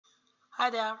Hi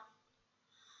there.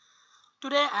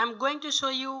 Today I am going to show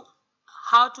you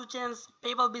how to change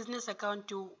PayPal business account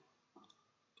to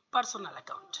personal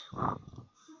account.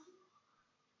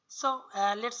 So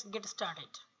let's get started.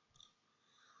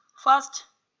 First,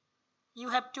 you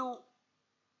have to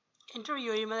enter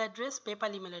your email address,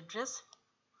 PayPal email address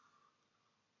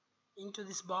into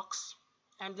this box,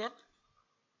 and then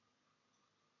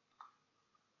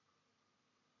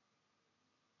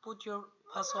put your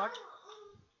password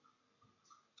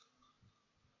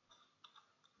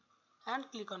and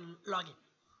click on login.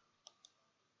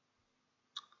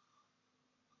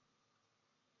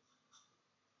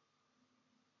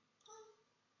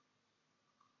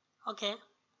 Okay.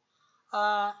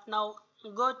 Now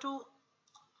go to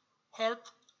help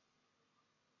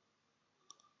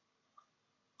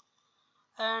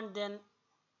and then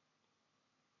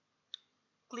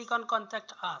click on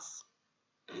contact us.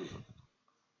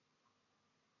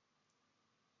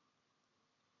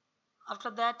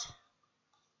 After that,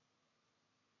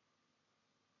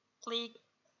 click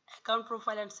account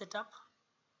profile and setup,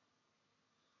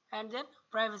 and then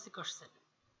privacy question.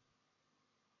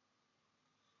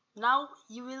 Now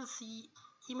you will see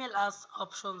email us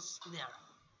options there.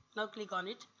 Now click on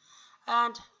it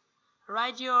and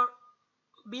write your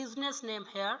business name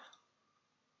here.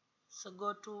 So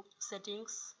go to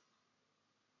settings.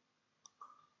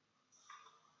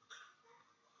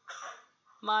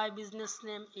 My business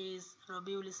name is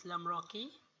Rabiul Islam Rocky.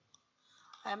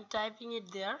 I am typing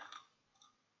it there.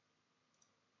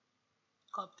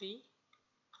 Copy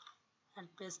and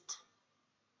paste.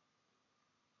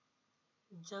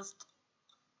 Just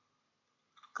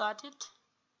cut it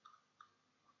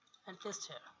and paste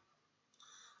here.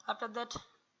 After that,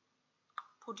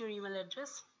 put your email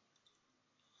address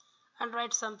and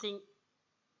write something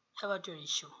about your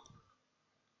issue.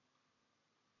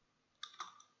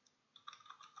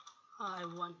 I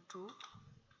want to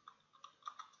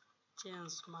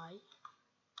change my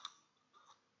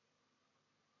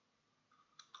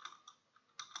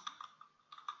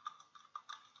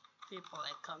PayPal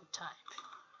account type.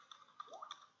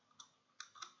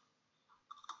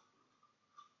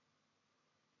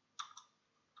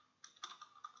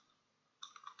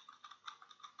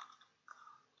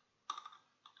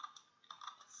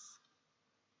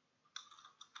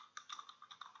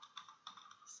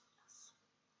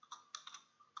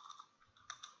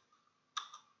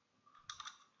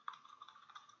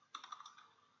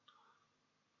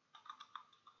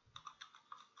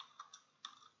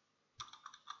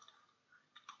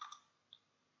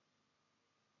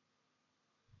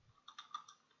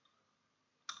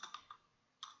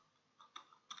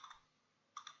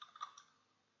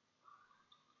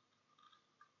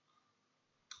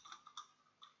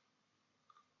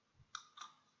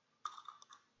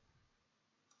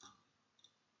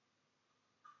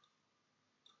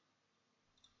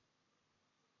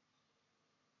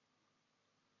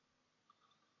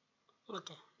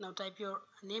 Okay, now type your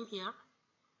name here.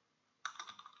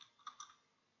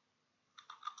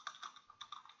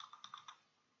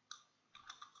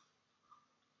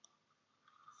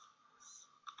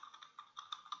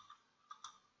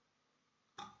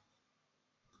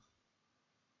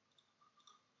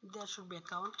 There should be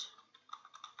account.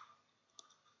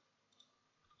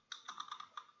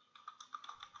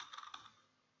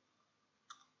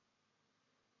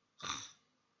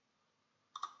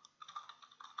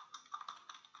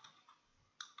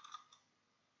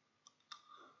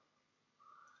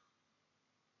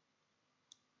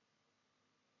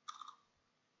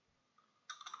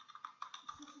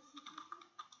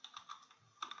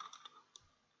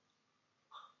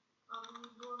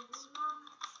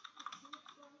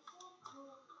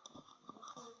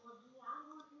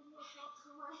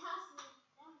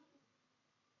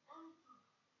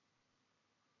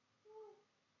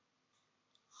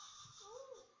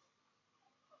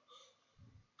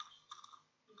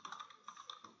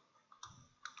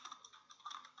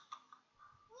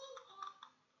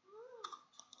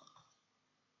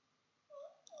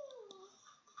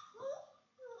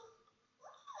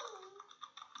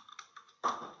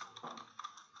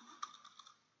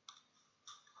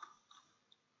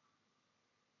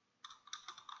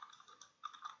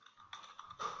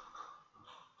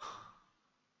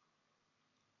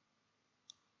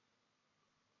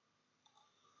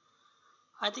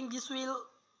 I think this will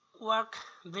work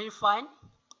very fine.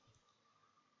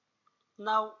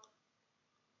 Now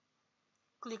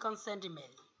click on send email.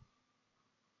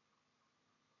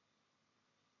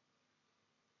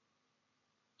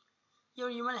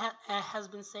 Your email has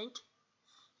been sent.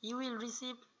 You will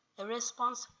receive a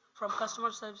response from customer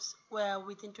service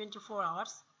within 24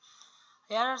 hours.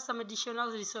 Here are some additional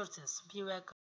resources. View account.